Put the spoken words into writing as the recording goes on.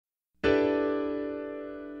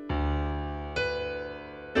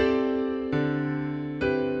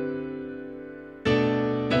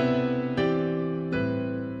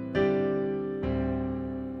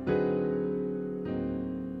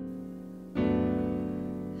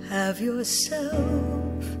Have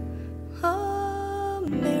yourself a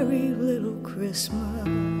merry little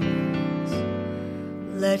Christmas.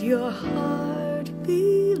 Let your heart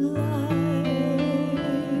be light.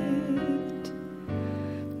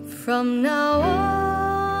 From now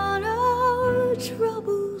on, our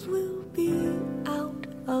troubles will be out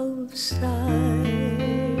of sight.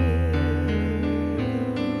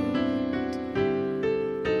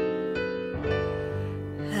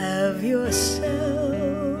 Have yourself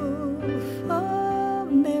a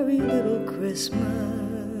merry little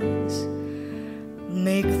Christmas.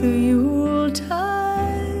 Make the Yuletide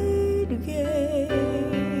gay.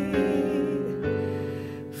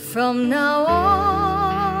 From now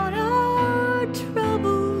on, our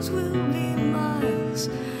troubles will be miles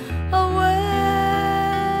away.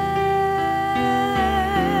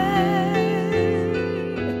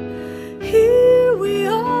 Here we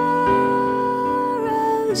are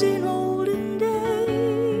as in olden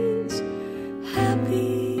days,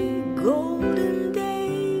 happy golden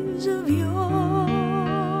days of yore.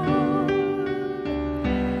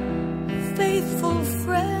 Faithful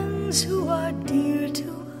friends who are dear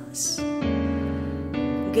to us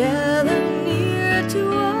gather